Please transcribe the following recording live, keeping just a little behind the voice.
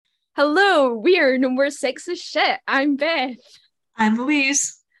Hello, we're number six of shit. I'm Beth, I'm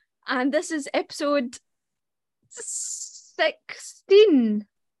Louise. and this is episode 16,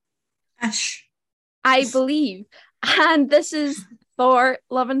 Ish. I believe. And this is Thor,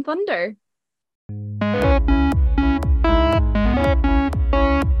 Love and Thunder.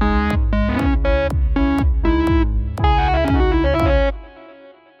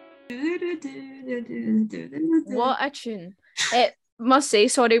 What a tune. It must say,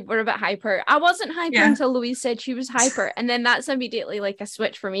 sorry, we're a bit hyper. I wasn't hyper until Louise said she was hyper, and then that's immediately like a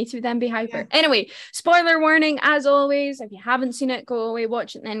switch for me to then be hyper. Yeah. Anyway, spoiler warning, as always. If you haven't seen it, go away,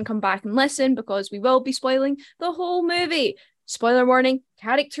 watch it, and then come back and listen, because we will be spoiling the whole movie. Spoiler warning,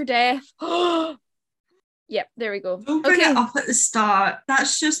 character death. Yep, there we go. Don't bring it up at the start.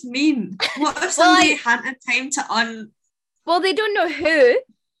 That's just mean. What if somebody hadn't had time to Well, they don't know who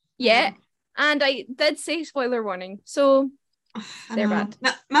yet, and I did say spoiler warning, so they're bad.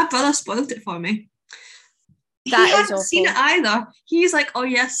 My brother spoiled it for me. He hasn't seen it either. He's like, "Oh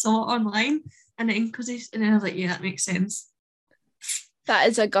yes, saw it online," and then I was like, "Yeah, that makes sense." That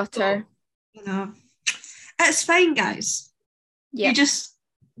is a gutter. So, it's fine, guys. Yeah, You just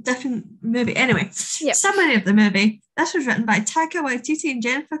different movie. Anyway, Yep. Summary of the movie. This was written by Taika Waititi and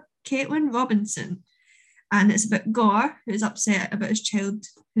Jennifer Caitlin Robinson, and it's about Gore, who's upset about his child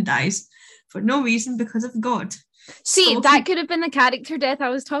who dies for no reason because of God. See, that could have been the character death I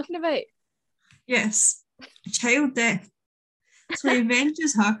was talking about. Yes, child death. So he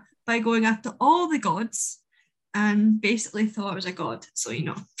avenges her by going after all the gods, and basically Thor is a god, so you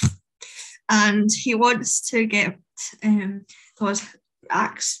know. And he wants to get Thor's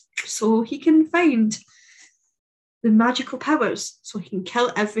axe so he can find the magical powers, so he can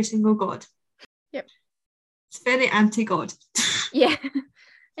kill every single god. Yep. It's very anti-god. Yeah,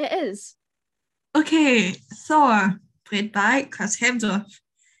 it is. Okay, Thor, played by Chris Hemsworth.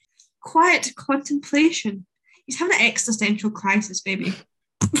 Quiet contemplation. He's having an existential crisis, baby.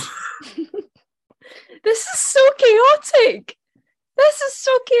 This is so chaotic.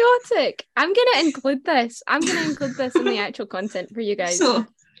 I'm going to include this. in the actual content for you guys. So,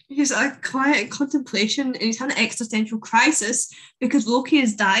 he's a quiet contemplation and he's having an existential crisis because Loki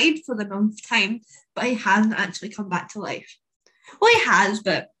has died for the 9th time, but he hasn't actually come back to life. Well, he has,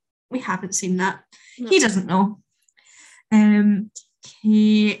 but we haven't seen that. No. He doesn't know.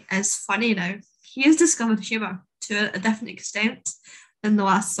 He is funny now. He has discovered humour to a different extent than the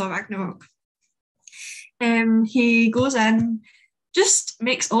last Thor Ragnarok. He goes in, just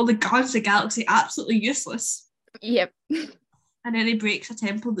makes all the guards of the galaxy absolutely useless. Yep. And then he breaks a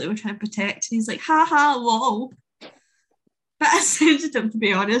temple that they were trying to protect. And he's like, ha ha, lol. But I censored him, to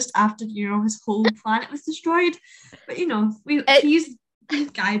be honest, after, his whole planet was destroyed. But, he's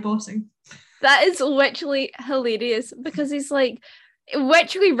guy bossing. That is literally hilarious because he's like,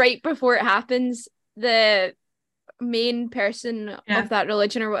 literally right before it happens, the main person of that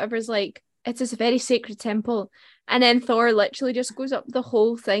religion or whatever is like, it's a very sacred temple. And then Thor literally just goes up the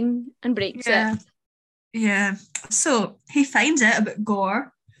whole thing and breaks it. Yeah. So he finds out about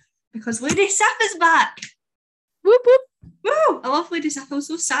Gore because Lady Sif is back. Whoop whoop. Woo! I love Lady Sif. I was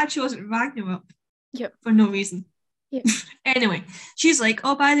so sad she wasn't Ragnarok. Yep. For no reason. Yep. Anyway, she's like,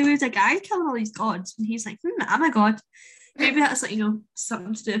 oh, by the way, there's a guy killing all these gods. And he's like, I'm a god. Maybe that's like,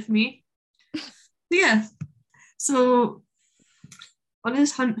 something to do with me. Yeah. So on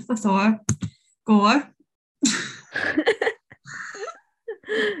his hunt for Thor, Gore.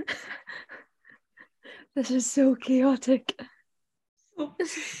 This is so chaotic.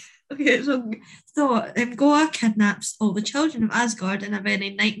 Okay, so Gore kidnaps all the children of Asgard in a very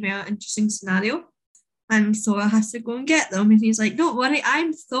nightmare-inducing scenario. And Thor has to go and get them. And he's like, don't worry,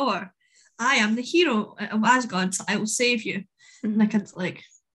 I'm Thor. I am the hero of Asgard, so I will save you. And the kid's like,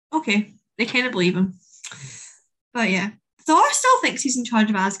 okay, they kind of believe him. But yeah, Thor still thinks he's in charge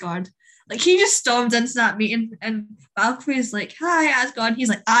of Asgard. Like, he just storms into that meeting and Valkyrie's like, hi, Asgard. He's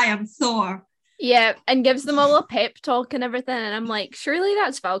like, I am Thor. Yeah, and gives them all a pep talk and everything. And I'm like, surely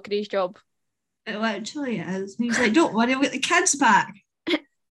that's Valkyrie's job. It literally is. And he's like, don't worry, we'll get the kids back.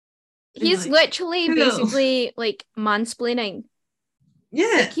 He's like, literally basically like mansplaining.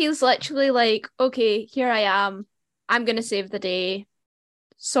 Yeah. Like, he's literally like, okay, here I am. I'm going to save the day.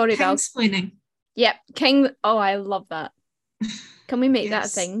 Sorry, Val. Kingsplaining. Yep. King. Oh, I love that. Can we make that a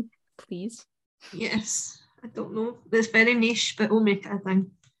thing, please? Yes. I don't know. It's very niche, but we'll make it a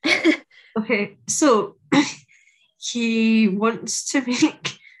thing. Okay. So he wants to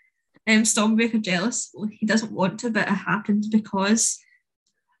make Stormbreaker jealous. Well, he doesn't want to, but it happens because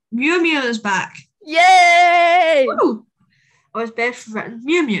Mew Mew is back. Yay! Woo! Or as Beth written,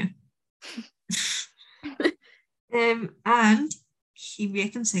 Mew Mew. And he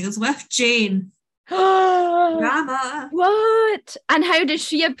reconciles with Jane. Drama. What? And how does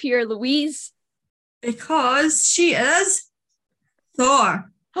she appear, Louise? Because she is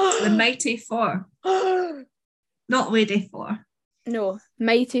Thor, the mighty Thor. Not Lady Thor. No,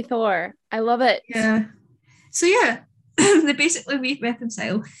 mighty Thor. I love it. Yeah. So yeah, they basically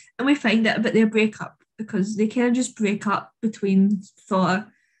reconcile, and we find out about their breakup because they kind of just break up between Thor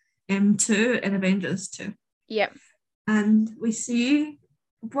 2 and Avengers 2. Yep. And we see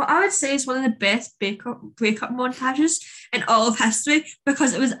what I would say is one of the best breakup montages in all of history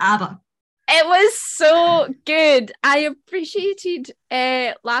because it was ABBA. It was so good. I appreciated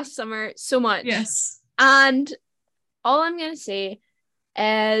last summer so much. Yes. And all I'm going to say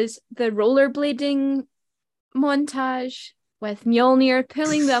is the rollerblading montage with Mjolnir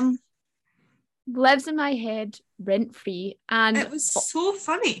pulling them lives in my head rent free. And it was so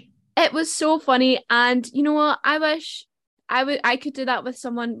funny. It was so funny. And you know what? I wish I could do that with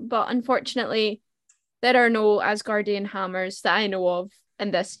someone, but unfortunately, there are no Asgardian hammers that I know of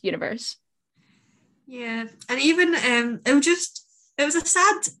in this universe. Yeah, and even it was a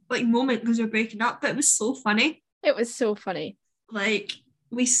sad moment because we're breaking up, but it was so funny. It was so funny. Like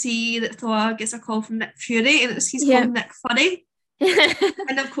we see that Thor gets a call from Nick Fury, and he's called Nick Funny.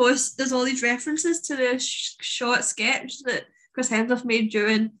 And of course, there's all these references to the short sketch that Chris Hemsworth made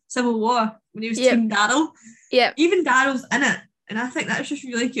during Civil War when he was Team Daryl. Yeah, even Daryl's in it, and I think that's just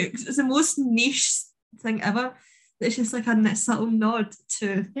really cute because it's the most niche thing ever. It's just like a subtle nod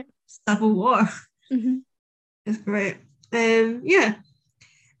to Civil War. Mm-hmm. It's great. Yeah.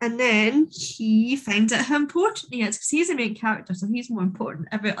 And then he finds out how important he is because he's the main character, so he's more important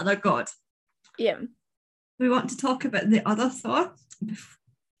than every other god. Yeah. We want to talk about the other Thor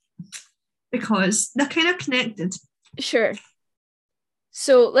because they're kind of connected. Sure.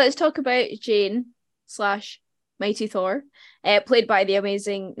 So let's talk about Jane / Mighty Thor, played by the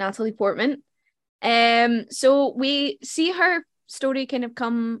amazing Natalie Portman. So we see her story kind of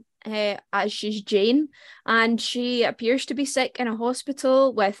come as she's Jane, and she appears to be sick in a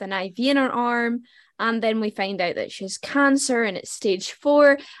hospital with an IV in her arm, and then we find out that she has cancer and it's stage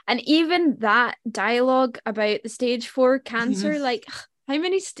 4, and even that dialogue about the stage 4 cancer, like how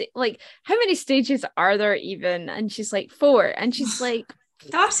many stages are there even? And she's like 4, and she's like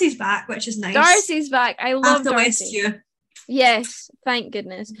Darcy's back, which is nice. Darcy's back. I love After Darcy. Westview. Yes, thank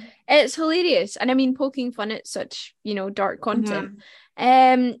goodness. It's hilarious, and I mean, poking fun at such dark content.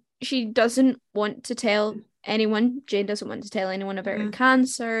 She doesn't want to tell anyone. Jane doesn't want to tell anyone about her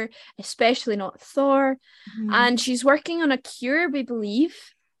cancer, especially not Thor. And she's working on a cure, we believe,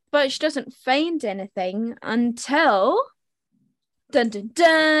 but she doesn't find anything until dun dun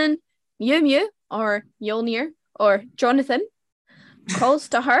dun Mew Mew or Mjolnir or Jonathan calls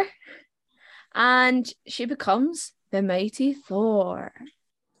to her, and she becomes the mighty Thor.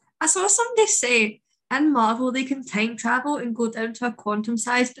 I saw somebody say in Marvel they can time travel and go down to a quantum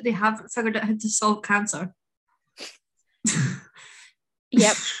size, but they haven't figured out how to solve cancer.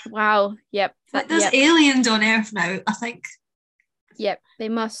 Yep. Wow. Yep. There's aliens on Earth now, I think. Yep. They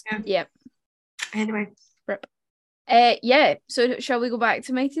must. Yeah. Yep. Anyway. Rip. Yeah. So shall we go back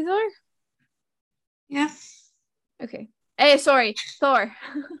to Mighty Thor? Yeah. Okay. Sorry, Thor.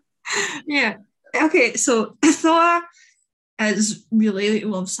 Yeah. Okay, so Thor is really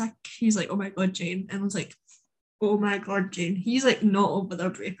lovesick. He's like, oh my god, Jane. And I was like, oh my god, Jane. He's like not over their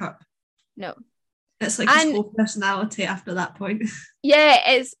breakup. No. It's like his whole personality after that point.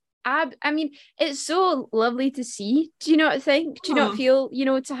 Yeah, I mean, it's so lovely to see. Do you not think? Do you not feel,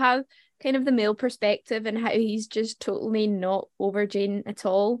 to have kind of the male perspective and how he's just totally not over Jane at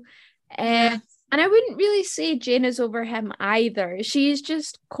all? Yeah. And I wouldn't really say Jane is over him either. She's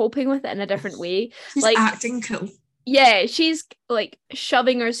just coping with it in a different way. She's like acting cool. Yeah, she's like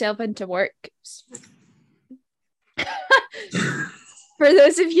shoving herself into work. For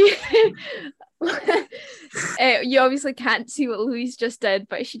those of you, you obviously can't see what Louise just did,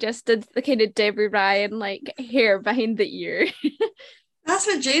 but she just did the kind of Debbie Ryan like hair behind the ear. That's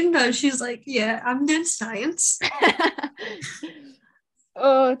what Jane does. She's like, yeah, I'm doing science.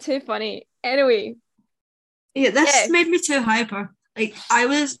 Oh, too funny. Anyway. Yeah, this made me too hyper. Like, I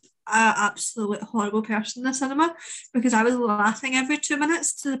was an absolute horrible person in the cinema because I was laughing every 2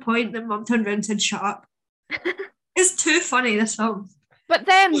 minutes to the point that Mum turned around and said, shut up. It's too funny, this film. But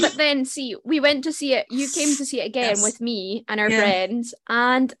then, see, we went to see it. You came to see it again with me and our friends,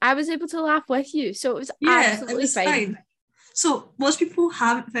 and I was able to laugh with you. So it was absolutely fine. So most people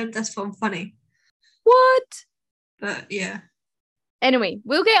haven't found this film funny. What? But yeah. Anyway,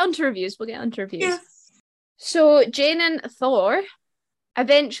 we'll get onto reviews. Yeah. So Jane and Thor,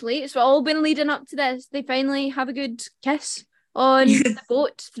 eventually, it's all been leading up to this. They finally have a good kiss on the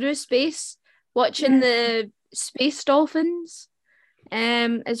boat through space, watching the space dolphins.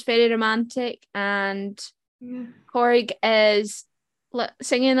 It's very romantic, and Korg is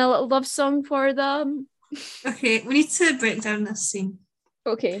singing a little love song for them. Okay, we need to break down this scene.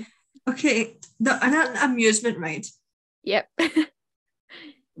 Okay, an amusement ride. Yep.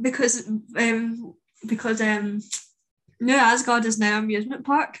 because New Asgard is now an amusement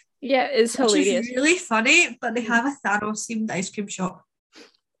park. Yeah, it's hilarious. Which is really funny, but they have a Thanos themed ice cream shop.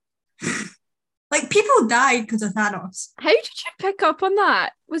 Like, people died because of Thanos. How did you pick up on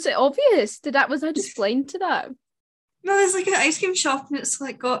that? Was it obvious? Was I just blind to that? No, there's like an ice cream shop and it's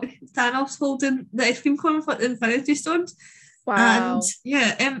like got Thanos holding the ice cream cone with the Infinity Stones. Wow. And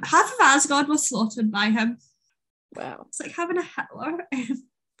yeah, half of Asgard was slaughtered by him. Wow. It's like having a Hitler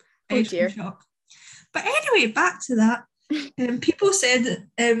ice cream shop. But anyway, back to that. People said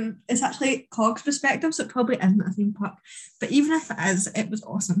it's actually Cog's perspective, so it probably isn't a theme park. But even if it is, it was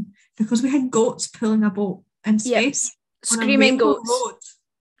awesome because we had goats pulling a boat in space. Yep. Screaming goats. Road.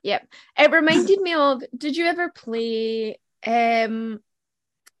 Yep. It reminded me of, did you ever play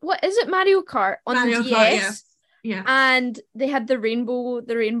what is it, Mario Kart on the DS? Kart, yeah. And they had the rainbow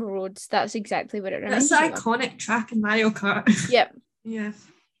roads. That's exactly what it reminded me of. That's the iconic track in Mario Kart. Yep. Yeah.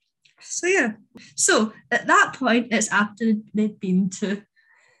 So at that point, it's after they'd been to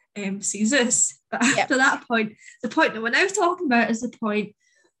Caesar's. But after that point, the point that we're now talking about is the point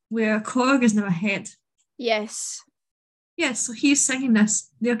where Korg is now ahead. Yes. Yeah, so he's singing this.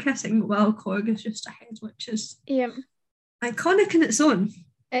 They're kissing while Korg is just ahead, which is iconic in its own.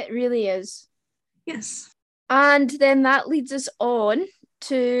 It really is. Yes. And then that leads us on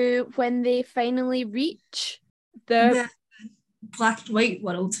to when they finally reach the black and white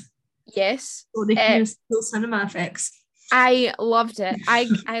world. Yes. So they can use cool cinema effects. I loved it.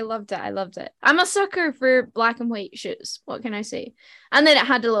 I loved it. I'm a sucker for black and white shoots. What can I say? And then it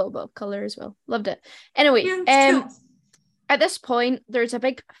had a little bit of colour as well. Loved it. Anyway, cool. At this point, there's a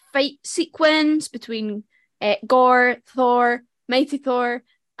big fight sequence between Gore, Thor, Mighty Thor,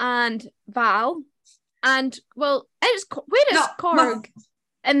 and Val. And, well, where is Korg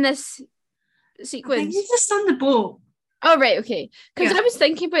in this sequence? I think he's just on the boat. Oh, right, okay. Because I was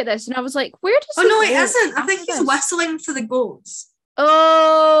thinking about this and I was like, where does no, it isn't. I think he's whistling for the goats.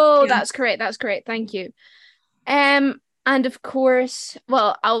 Oh, that's correct. Thank you. And of course,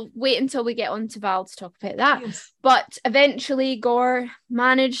 well, I'll wait until we get on to Val to talk about that. Yes. But eventually Gore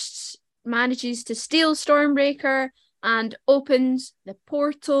manages to steal Stormbreaker and opens the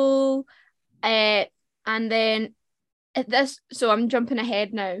portal. And then so I'm jumping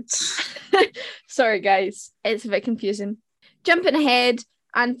ahead now. Sorry, guys. It's a bit confusing. Jumping ahead,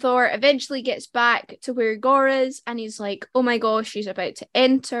 and Thor eventually gets back to where Gore is, and he's like, oh my gosh, he's about to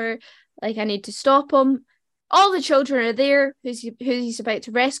enter. Like, I need to stop him. All the children are there who he's about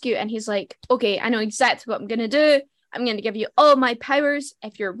to rescue, and he's like, okay, I know exactly what I'm going to do. I'm going to give you all my powers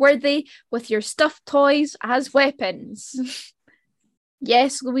if you're worthy with your stuffed toys as weapons.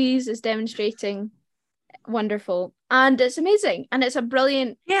 Yes, Louise is demonstrating. Wonderful. And it's amazing. And it's a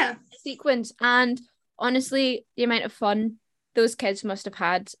brilliant sequence. And honestly, the amount of fun those kids must have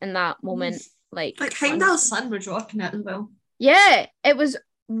had in that moment. Like Heimdall's son was rocking it as well. Yeah, it was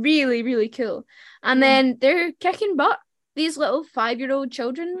really, really cool. And then they're kicking butt. These little 5-year-old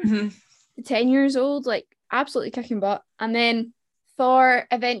children, 10 years old, like absolutely kicking butt. And then Thor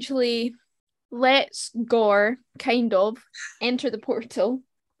eventually lets Gore kind of enter the portal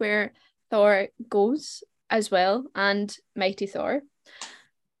where Thor goes as well, and Mighty Thor.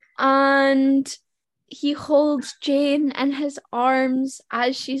 And he holds Jane in his arms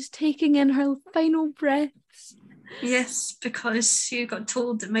as she's taking in her final breaths. Yes, because she got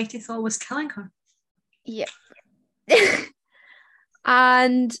told that Mighty Thor was killing her. Yeah.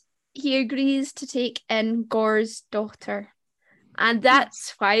 And he agrees to take in Gore's daughter. And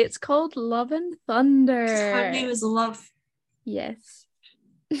that's why it's called Love and Thunder. Her name is Love. Yes.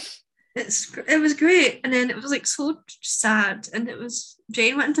 It was great, and then it was like so sad, and it was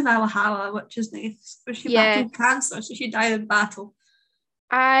Jane went into Valhalla, which is nice, but she battled cancer, so she died in battle.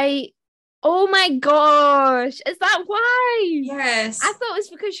 Oh my gosh, is that why? Yes. I thought it was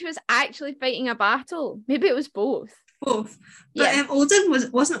because she was actually fighting a battle. Maybe it was both. But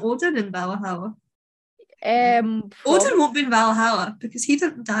Odin wasn't Odin in Valhalla. Odin won't be in Valhalla because he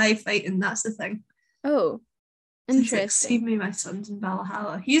didn't die fighting. That's the thing. Oh. Interesting. Like, save me, my son's in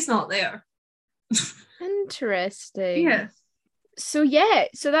Valhalla. He's not there. Interesting. Yeah. So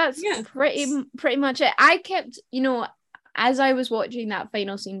that's pretty much it. I kept, as I was watching that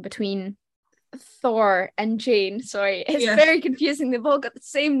final scene between Thor and Jane, sorry, it's very confusing. They've all got the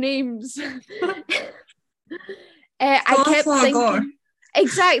same names. I kept Thor thinking, Gore.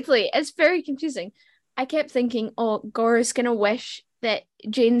 exactly, it's very confusing. I kept thinking, oh, Gore is going to wish that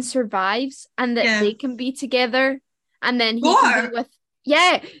Jane survives and that they can be together. And then he can be with,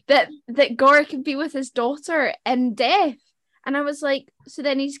 that Gore can be with his daughter in death. And I was like, so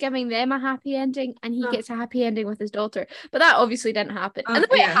then he's giving them a happy ending and he gets a happy ending with his daughter. But that obviously didn't happen. And the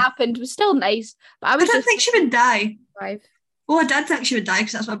way it happened was still nice. But I didn't think she would die. Survive. Well, I did think she would die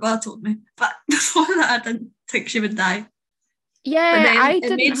because that's what my brother told me. But before that, I didn't think she would die. Yeah,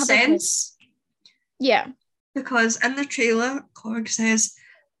 it made sense. Yeah. Because in the trailer, Korg says,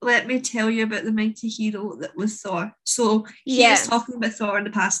 let me tell you about the mighty hero that was Thor. So he is talking about Thor in the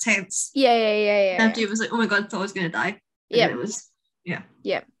past tense. Yeah. And he was like, oh my god, Thor's going to die. Yeah. It was, yeah.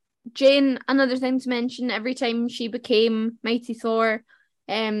 Jane, another thing to mention, every time she became Mighty Thor,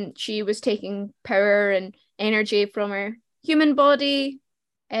 she was taking power and energy from her human body,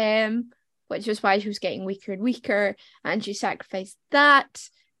 which was why she was getting weaker and weaker, and she sacrificed that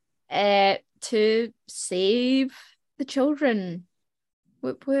to save the children.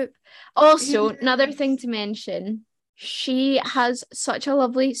 Whoop whoop. Also, another thing to mention, she has such a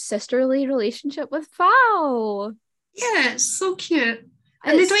lovely sisterly relationship with Val. Yeah, it's so cute.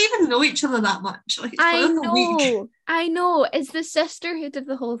 And they don't even know each other that much. Like, it's I know. It's the sisterhood of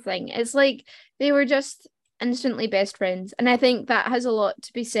the whole thing. It's like they were just instantly best friends. And I think that has a lot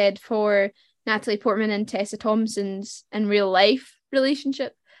to be said for Natalie Portman and Tessa Thompson's in real life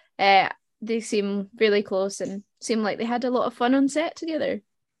relationship. They seem really close and seem like they had a lot of fun on set together.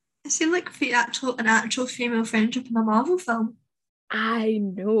 It seemed like an actual female friendship in a Marvel film. I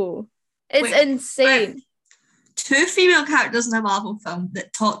know. It's insane. 2 female characters in a Marvel film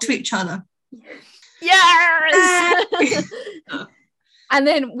that talk to each other. Yes. And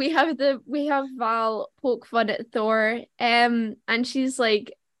then we have Val poke fun at Thor, and she's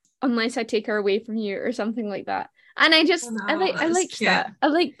like, unless I take her away from you or something like that. And I liked that. I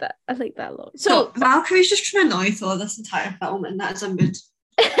like that a lot. So Valkyrie's just trying to annoy Thor this entire film, and that's a mood.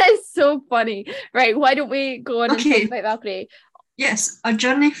 It's so funny. Right, why don't we go on and talk about Valkyrie? Yes, a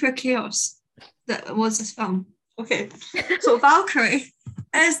journey through chaos that was this film. Okay, so Valkyrie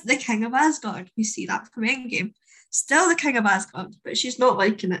is the king of Asgard. We see that from Endgame. Still the king of Asgard, but she's not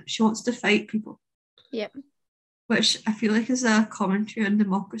liking it. She wants to fight people. Yep. Which I feel like is a commentary on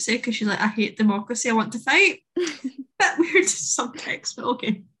democracy, because she's like, I hate democracy, I want to fight. Bit weird subtext, but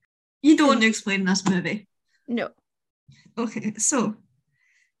okay. You don't want to explain this movie. No. Okay, so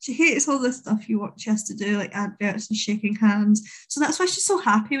she hates all the stuff she has to do, like adverts and shaking hands. So that's why she's so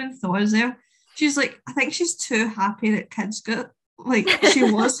happy when Thor's there. She's like, I think she's too happy that kids got, like, she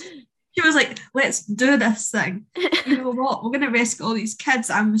was. She was like, let's do this thing. You know what? We're going to rescue all these kids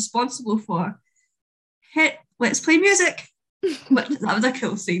I'm responsible for. Let's play music. But that was a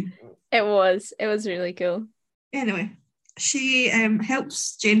cool scene. It was really cool. Anyway, she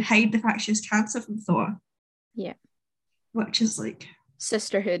helps Jane hide the fact she has cancer from Thor. Yeah. Which is like...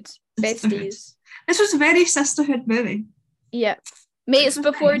 Sisterhood. Besties. This was a very sisterhood movie. Yeah. Mates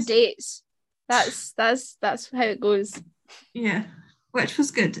before dates. That's how it goes. Yeah. Which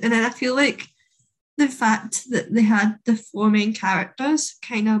was good. And then I feel like the fact that they had the 4 main characters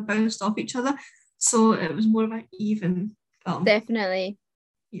kind of bounced off each other. So it was more of an even film. Definitely.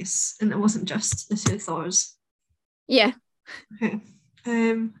 Yes. And it wasn't just the 2 Thors. Yeah. Okay.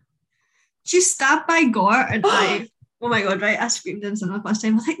 She's stabbed by Gore and oh my god, right? I screamed in cinema last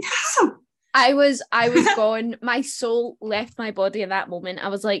time. I was like, no! I was gone. My soul left my body in that moment. I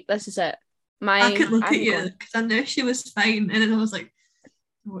was like, this is it. I could look at you because I knew she was fine. And then I was like,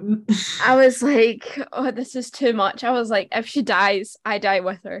 I was like, oh, this is too much. I was like, if she dies, I die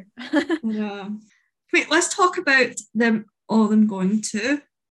with her. Wait, let's talk about all them going to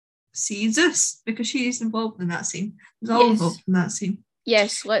see Zeus, because she's involved in that scene. She's all involved in that scene.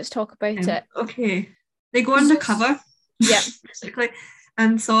 Yes, let's talk about it. Okay. They go undercover. Yeah. Basically.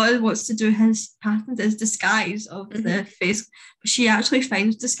 And Thor wants to do his patent as disguise of the face. But she actually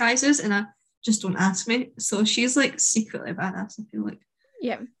finds disguises and I just don't ask me. So she's like secretly badass, I feel like.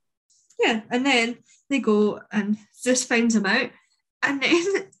 Yeah. Yeah. And then they go and Zeus finds him out. And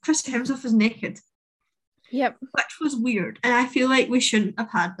then Chris Hemsworth is naked. Yep. Which was weird. And I feel like we shouldn't have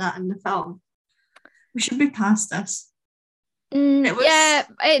had that in the film. We should be past this.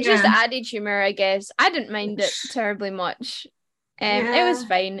 It just added humour, I guess. I didn't mind it terribly much. It was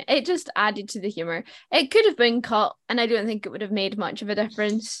fine. It just added to the humour. It could have been cut, and I don't think it would have made much of a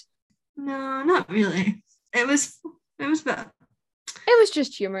difference. No, not really. It was a bit... It was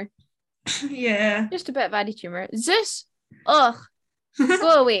just humour. Yeah. Just a bit of added humour. Zeus, ugh,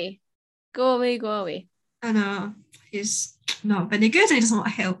 go away. Go away, go away. I know. He's not very good and he doesn't want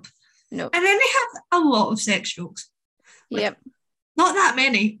help. No. And then they have a lot of sex jokes. Yep. Not that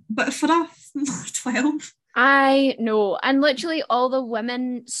many, but for a 12. I know. And literally all the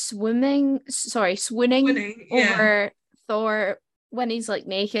women swooning Winning, yeah. over Thor when he's like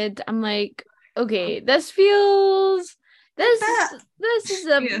naked. I'm like, okay, this is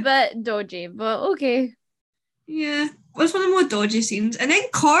a bit dodgy, but okay. Yeah. It was one of the more dodgy scenes. And then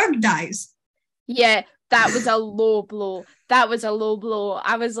Korg dies. Yeah, that was a low blow. I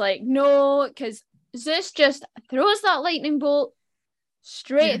was like, no, because Zeus just throws that lightning bolt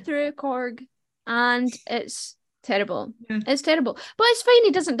straight through Korg, and it's terrible. Yeah. It's terrible. But it's fine,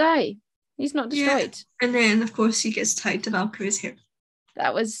 he doesn't die. He's not destroyed. Yeah. And then, of course, he gets tied to Valkyrie's hair.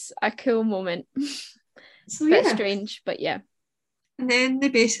 That was a cool moment. So, bit strange, but yeah. And then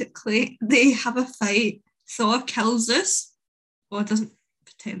they have a fight. Thor kills Zeus. Well, it doesn't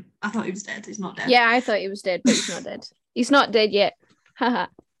pretend. I thought he was dead. He's not dead. Yeah, I thought he was dead, but he's not dead. He's not dead yet. Haha.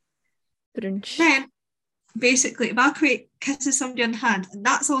 Then, basically, Valkyrie kisses somebody on the hand, and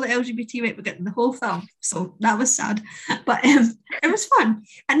that's all the LGBT we get in the whole film. So that was sad. But it was fun.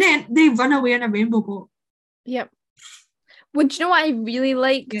 And then they run away in a rainbow boat. Yep. Well, do you know what I really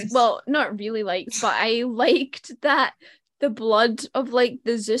liked? Yes. Well, not really liked, but I liked that the blood of like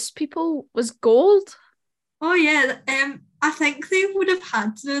the Zeus people was gold. Oh yeah, I think they would have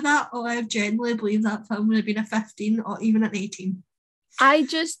had to do that, or I genuinely believe that film would have been a 15 or even an 18. I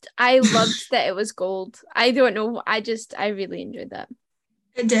loved that it was gold. I don't know. I really enjoyed that.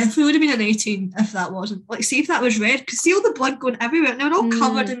 It definitely would have been an 18 if that wasn't. Like, see if that was red, because see all the blood going everywhere, and they were all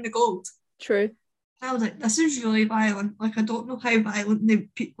covered in the gold. True. I was like, this is really violent. Like, I don't know how violent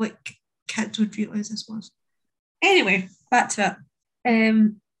kids would realise this was. Anyway, back to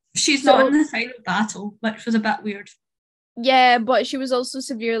it. She's not in the final battle, which was a bit weird. Yeah, but she was also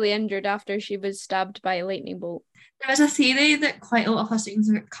severely injured after she was stabbed by a lightning bolt. There is a theory that quite a lot of her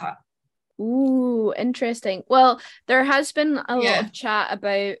scenes got cut. Ooh, interesting. Well, there has been a lot of chat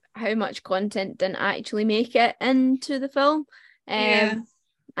about how much content didn't actually make it into the film. I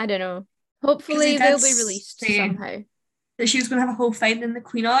don't know. Hopefully they'll be released somehow. That she was going to have a whole fight in the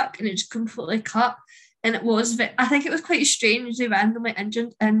Queen arc, and it just completely cut. And it was, I think it was quite strange. They randomly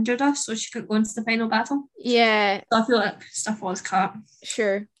injured her, so she couldn't go into the final battle. Yeah. So I feel like stuff was cut.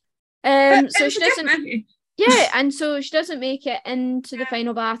 Sure. So she doesn't. Yeah, and so she doesn't make it into the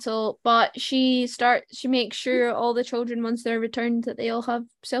final battle, but she makes sure all the children, once they're returned, that they all have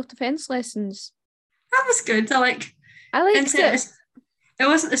self-defense lessons. That was good. I liked it.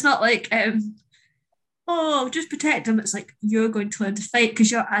 It's not like just protect them. It's like, you're going to learn to fight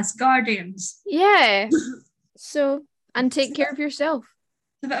because you're Asgardians. Yeah. So, and take care of yourself.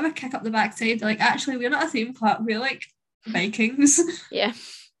 It's a bit of a kick up the backside. Like, actually, we're not a theme park. We're like Vikings. Yeah.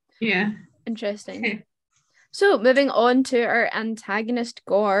 Yeah. Interesting. Okay. So, moving on to our antagonist,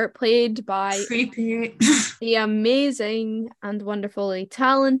 Gore, played by the amazing and wonderfully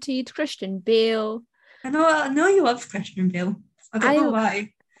talented Christian Bale. I know you love Christian Bale. I don't know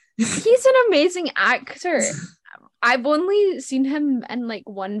why. He's an amazing actor. I've only seen him in like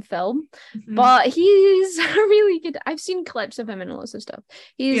one film, but he's really good. I've seen clips of him and lots of stuff.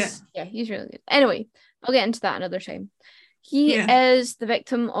 He's really good. Anyway, I'll get into that another time. He is the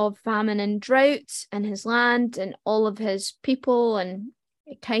victim of famine and drought in his land, and all of his people and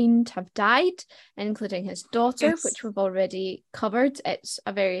kind have died, including his daughter, which we've already covered. It's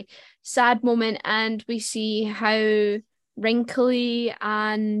a very sad moment, and we see how wrinkly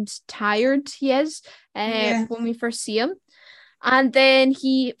and tired he is when we first see him. And then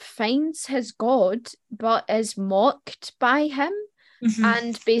he finds his god, but is mocked by him,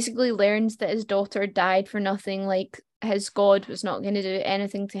 and basically learns that his daughter died for nothing. Like, his god was not going to do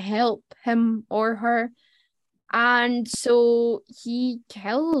anything to help him or her. And so he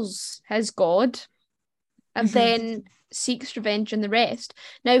kills his god and then seeks revenge on the rest.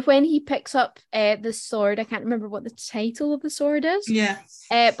 Now, when he picks up the sword, I can't remember what the title of the sword is. Yeah.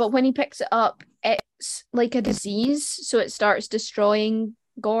 But when he picks it up, it's like a disease. So it starts destroying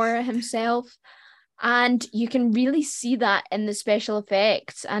Gore himself. And you can really see that in the special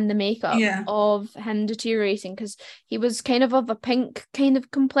effects and the makeup of him deteriorating, because he was kind of a pink kind of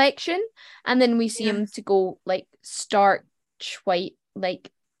complexion. And then we see him to go like starch white,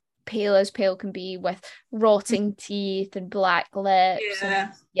 like pale as pale can be, with rotting teeth and black lips.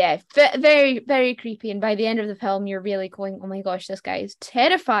 Very, very creepy. And by the end of the film, you're really going, oh my gosh, this guy is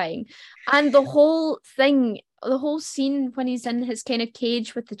terrifying. And the whole scene when he's in his kind of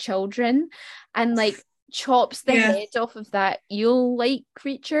cage with the children and like chops the head off of that eel-like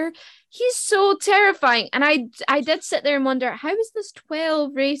creature, he's so terrifying. And I did sit there and wonder, how is this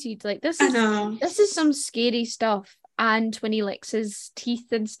 12 rated? Like, this is some scary stuff. and when he licks his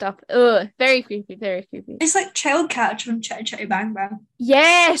teeth and stuff. Ugh, very creepy, very creepy. It's like child catch from Chitty Chitty Bang Bang.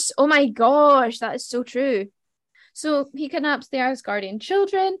 Yes! Oh my gosh, that is so true. So he kidnaps the Asgardian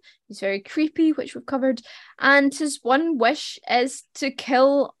children. He's very creepy, which we've covered. And his one wish is to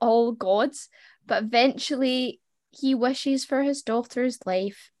kill all gods. But eventually he wishes for his daughter's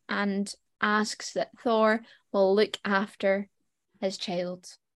life and asks that Thor will look after his child.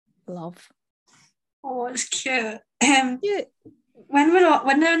 Love. Oh, it's cute. Yeah.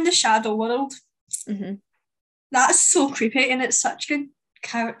 When they're in the shadow world, that's so creepy, and it's such good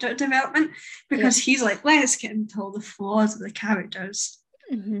character development because he's like, let's get into all the flaws of the characters.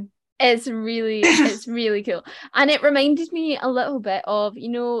 It's really cool. And it reminded me a little bit of,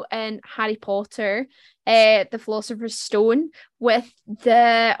 in Harry Potter, the Philosopher's Stone with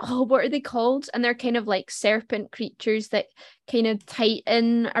what are they called? And they're kind of like serpent creatures that kind of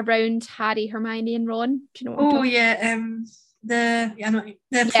tighten around Harry, Hermione, and Ron. Do you know what I'm talking about?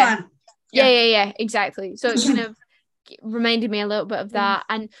 The plant. Yeah, exactly. So it kind of reminded me a little bit of that.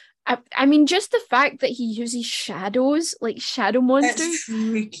 And I mean, just the fact that he uses shadows, like shadow monsters,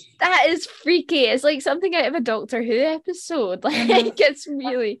 that is freaky. It's like something out of a Doctor Who episode. Like, it gets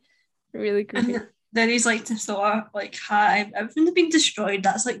really, really creepy. And then he's like to Thor, like, hi, everything's been destroyed,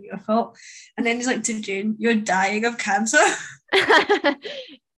 that's like your fault. And then he's like to Jane, you're dying of cancer.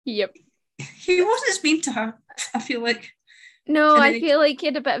 Yep. He wasn't as mean to her, I feel like. No, I feel like he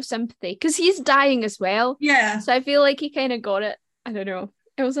had a bit of sympathy because he's dying as well. Yeah. So I feel like he kind of got it. I don't know.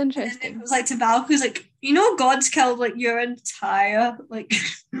 It was interesting. It was like to Val, who's like, God's killed like your entire like.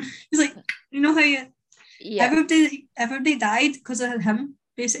 He's like, how you. Yeah. Everybody died because of him,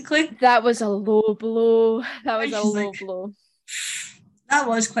 basically. That was a low blow. That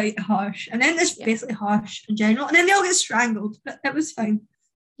was quite harsh, and then it's basically harsh in general, and then they all get strangled. But it was fine.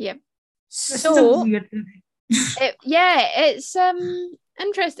 Yep. This is a weird movie. It's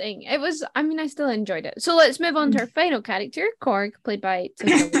interesting. It was, I mean, I still enjoyed it. So let's move on to our final character, Korg, played by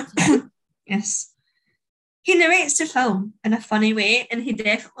Taika. Yes. He narrates the film in a funny way, and he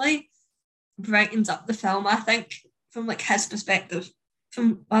definitely brightens up the film, I think, from like his perspective.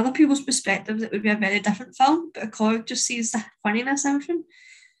 From other people's perspectives, it would be a very different film, but Korg just sees the funniness in him.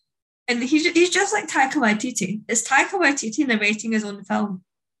 And he's just like Taika Waititi. It's Taika Waititi narrating his own film.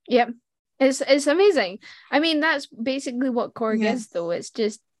 Yep. It's amazing. I mean, that's basically what Korg is, though. It's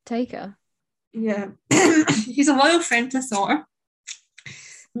just Taika. Yeah. He's a loyal friend to Thor.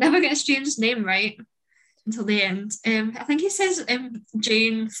 Never gets Jane's name right until the end. I think he says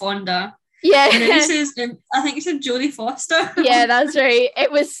Jane Fonda. Yeah. And then he says, I think he said Jodie Foster. Yeah, that's right.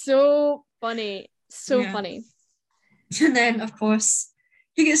 It was so funny. So funny. And then, of course,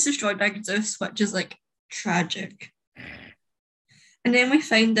 he gets destroyed by Zeus, which is like tragic. And then we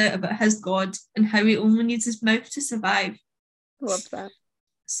find out about his god and how he only needs his mouth to survive. Love that.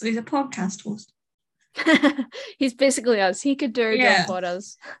 So he's a podcast host. He's basically us. He could do our job for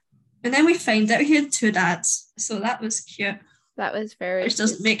us. And then we find out he had 2 dads. So that was cute. That was very Which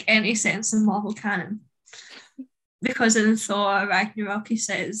doesn't make any sense in Marvel canon. Because in Thor Ragnarok he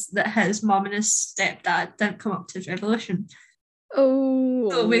says that his mum and his stepdad didn't come up to his revolution.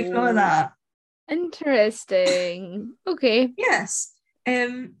 Oh. So we ignore that. Interesting. Okay. Yes.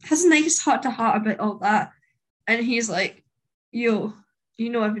 Has a nice heart-to-heart about all that. And he's like, yo,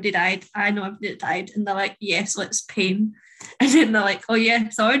 everybody died. I know everybody died. And they're like, yes, let's pain. And then they're like, oh yeah,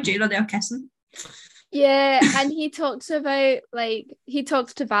 Thor and Jane are there kissing. Yeah, and he talks to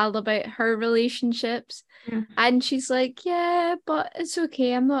Val about her relationships, and she's like, yeah, but it's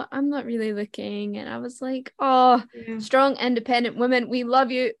okay. I'm not really looking. And I was like, oh, strong, independent women. We love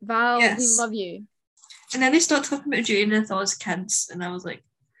you, Val. Yes. We love you. And then they start talking about Jane and Thor's kids, and I was like,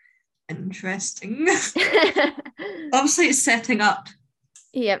 interesting. Obviously, it's setting up.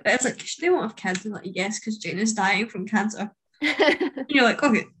 Yeah. But it's like, they won't have kids. And like, yes, because Jane is dying from cancer. And you're like,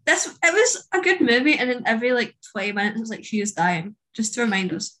 okay, it was a good movie, and then every like 20 minutes it was like she is dying, just to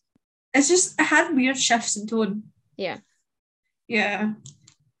remind us. It's just, it had weird shifts in tone. Yeah. It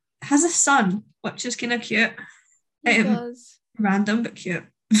has a son, which is kind of cute. It does. Random but cute.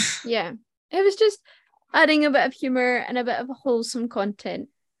 Yeah. It was just adding a bit of humour and a bit of wholesome content.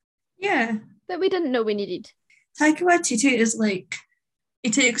 Yeah. That we didn't know we needed. Taika Waititi is like, he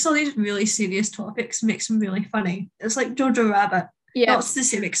takes all these really serious topics and makes them really funny. It's like Jojo Rabbit. Yeah. Not to the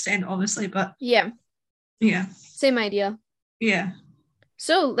same extent, obviously, but... Yeah. Same idea. Yeah.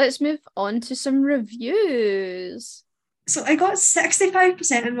 So, let's move on to some reviews. So, I got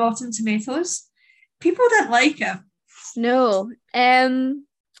 65% in Rotten Tomatoes. People didn't like it. No.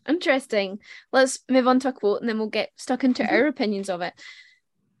 Interesting. Let's move on to a quote and then we'll get stuck into our opinions of it.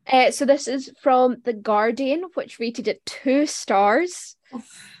 So this is from The Guardian, which rated it 2 stars.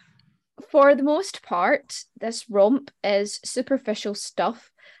 For the most part, this romp is superficial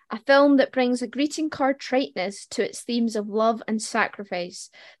stuff, a film that brings a greeting card triteness to its themes of love and sacrifice,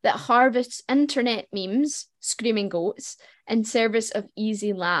 that harvests internet memes, screaming goats, in service of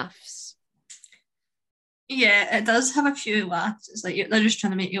easy laughs. Yeah, it does have a few laughs. It's like they're just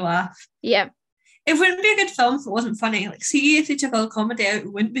trying to make you laugh. Yeah. It wouldn't be a good film if it wasn't funny. Like, see, if they took all the comedy out,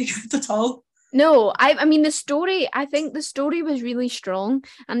 it wouldn't be good at all. No, I mean I think the story was really strong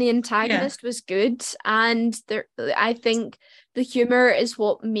and the antagonist was good, and I think the humor is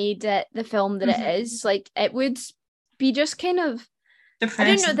what made it the film that it is. Like, it would be just kind of Depressing.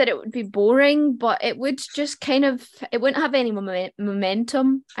 I don't know that it would be boring, but it would just kind of it wouldn't have any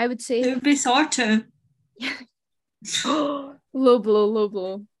momentum, I would say. It would be Thor 2. Low blow, low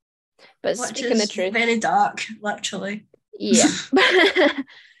blow. But which speaking is the truth. Very dark, literally. Yeah.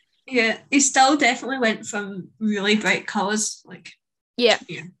 Yeah, he still definitely went from really bright colours. Like, yeah.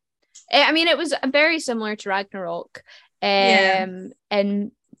 I mean, it was very similar to Ragnarok, in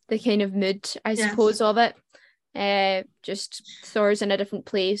the kind of mood, I suppose, of it. Just Thor's in a different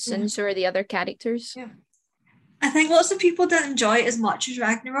place, and so are the other characters. Yeah, I think lots of people didn't enjoy it as much as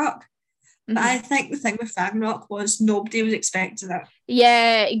Ragnarok, but I think the thing with Ragnarok was nobody was expecting it.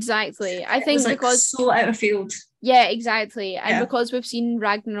 Yeah, exactly. I think was, like, because so out of field. Yeah, exactly. And because we've seen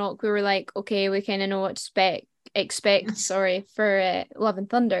Ragnarok, we were like, okay, we kind of know what to expect, for Love and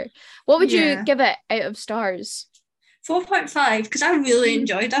Thunder. What would you give it out of stars? 4.5, because I really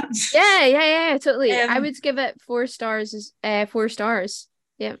enjoyed it. Yeah, totally. I would give it 4 stars. 4 stars.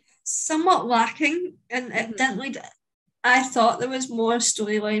 Yeah. Somewhat lacking, and it didn't lead. I thought there was more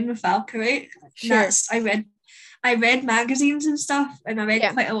storyline with Valkyrie. Sure. I read magazines and stuff, and I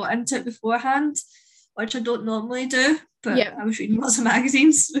read quite a lot into it beforehand, which I don't normally do, but I was reading lots of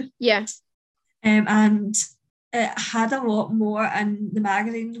magazines. Yeah. And it had a lot more in the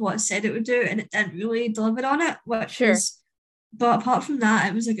magazines what it said it would do, and it didn't really deliver on it, which was, but apart from that,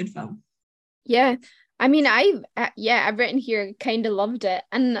 it was a good film. Yeah. I mean, I've written here, kind of loved it,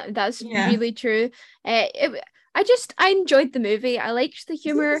 and that's really true. I enjoyed the movie. I liked the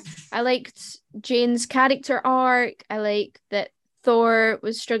humor. I liked Jane's character arc. I liked that Thor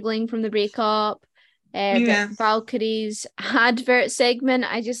was struggling from the breakup. That Valkyrie's advert segment,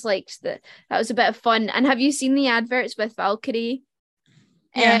 I just liked that was a bit of fun. And have you seen the adverts with Valkyrie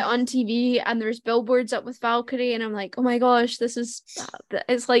on TV? And there's billboards up with Valkyrie, and I'm like, oh my gosh,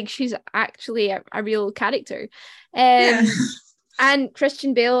 it's like she's actually a real character. And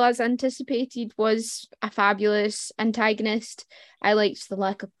Christian Bale, as anticipated, was a fabulous antagonist. I liked the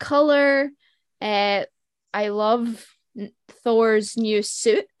lack of color. I love Thor's new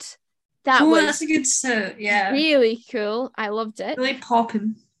suit. That's a good suit, really cool. I loved it. Really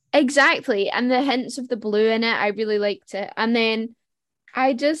popping. Exactly. And the hints of the blue in it, I really liked it. And then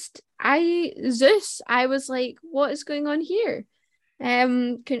Zeus, I was like, what is going on here?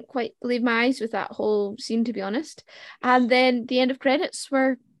 Couldn't quite believe my eyes with that whole scene, to be honest. And then the end of credits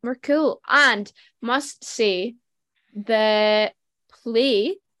were cool. And must say, the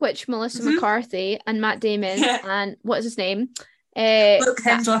play, which Melissa McCarthy and Matt Damon and what is his name? Luke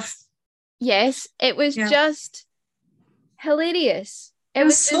Hemsworth. Yes, it was just hilarious. It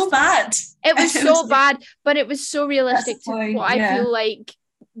was so bad. It was so bad, but it was so realistic to what I feel like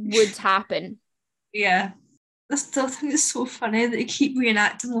would happen. Yeah. I still think it's so funny that they keep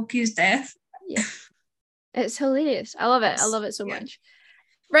reenacting Loki's death. Yeah. It's hilarious. I love it. I love it so much.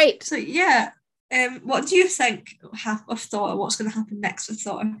 Right. So, what do you think of Thor? What's going to happen next with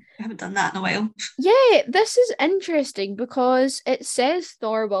Thor? We haven't done that in a while. Yeah, this is interesting because it says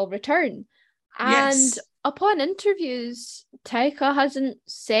Thor will return. And upon interviews, Taika hasn't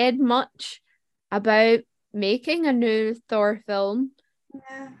said much about making a new Thor film.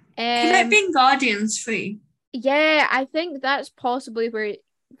 Yeah. He might be in Guardians 3. Yeah, I think that's possibly where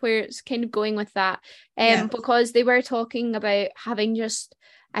it's kind of going with that. Because they were talking about having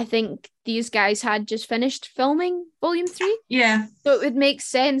I think these guys had just finished filming Volume 3. Yeah. So it would make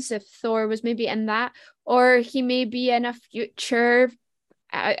sense if Thor was maybe in that, or he may be in a future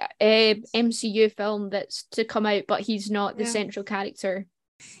MCU film that's to come out, but he's not the central character.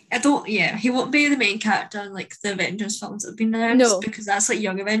 He won't be the main character in like the Avengers films that have been announced, because that's like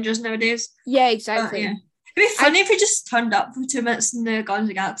Young Avengers nowadays. Yeah, exactly. It'd be funny if he just turned up for 2 minutes in the Guardians of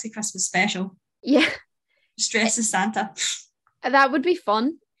the Galaxy Christmas special. Yeah. Just dressed as Santa. That would be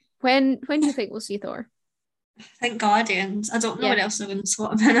fun. When do you think we'll see Thor? I think Guardians. I don't know what else they're going to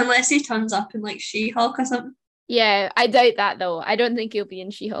slot him in unless he turns up in like She-Hulk or something. Yeah, I doubt that though. I don't think he'll be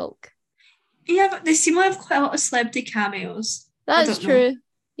in She-Hulk. Yeah, but they seem to have quite a lot of celebrity cameos. That's true.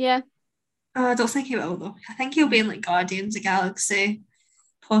 Yeah. I don't think he will though. I think he'll be in like Guardians of the Galaxy,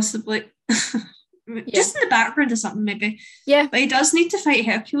 possibly. Just in the background or something, maybe. Yeah. But he does need to fight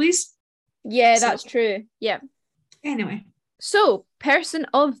Hercules. Yeah, that's true. Yeah. Anyway. So, person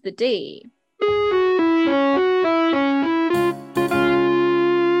of the day.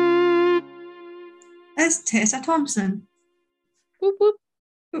 It's Tessa Thompson. Whoop,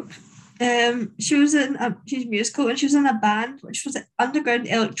 whoop. She was in she's musical and she was in a band which was an underground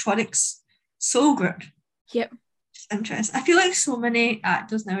electronics soul group. Yep. Interesting. I feel like so many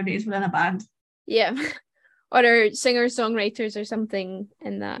actors nowadays were in a band. Yeah. Or are singer-songwriters or something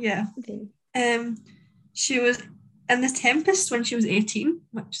in that. Yeah. Thing. She was in The Tempest when she was 18,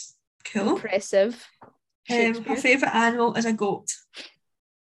 which is cool. Impressive. Her favourite animal is a goat.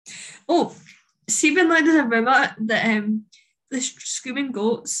 Oh, see, when there's a rumour that the screaming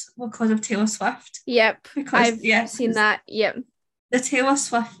goats were because of Taylor Swift. Yep. Because I've seen that. Yep. The Taylor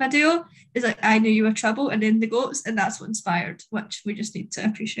Swift video is like, I knew you were trouble, and then the goats, and that's what inspired, which we just need to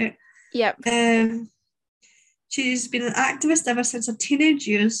appreciate. Yep. She's been an activist ever since her teenage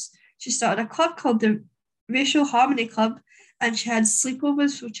years. She started a club called the Racial Harmony Club, and she had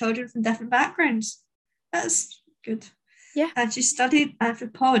sleepovers with children from different backgrounds. That's good. Yeah. And she studied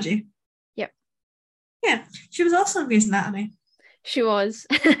anthropology. Yep. Yeah. She was also in Grey's Anatomy. She was.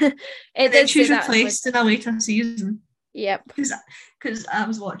 And then she was replaced in a later season. Yep. Because I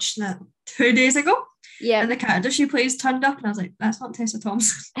was watching it 2 days ago. Yeah. And the character she plays turned up, and I was like, that's not Tessa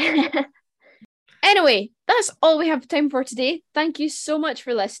Thompson. Anyway, that's all we have time for today. Thank you so much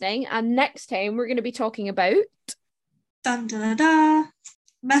for listening. And next time we're going to be talking about dun, dun, dun, dun.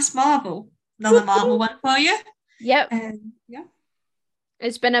 Miss Marvel. Another Marvel one for you. Yep. Yeah.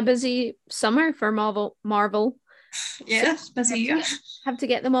 It's been a busy summer for Marvel. Yeah, so busy year. Have to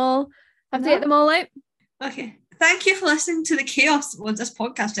get them all. Have to get them all out. Okay. Thank you for listening to the chaos of this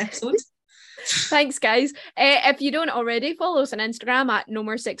podcast episode. Thanks, guys. If you don't already, follow us on Instagram at No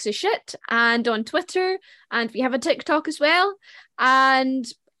More Six of Shit, and on Twitter, and we have a TikTok as well. And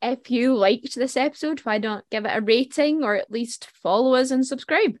if you liked this episode, why not give it a rating or at least follow us and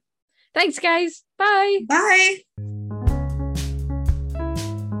subscribe? Thanks, guys. Bye. Bye.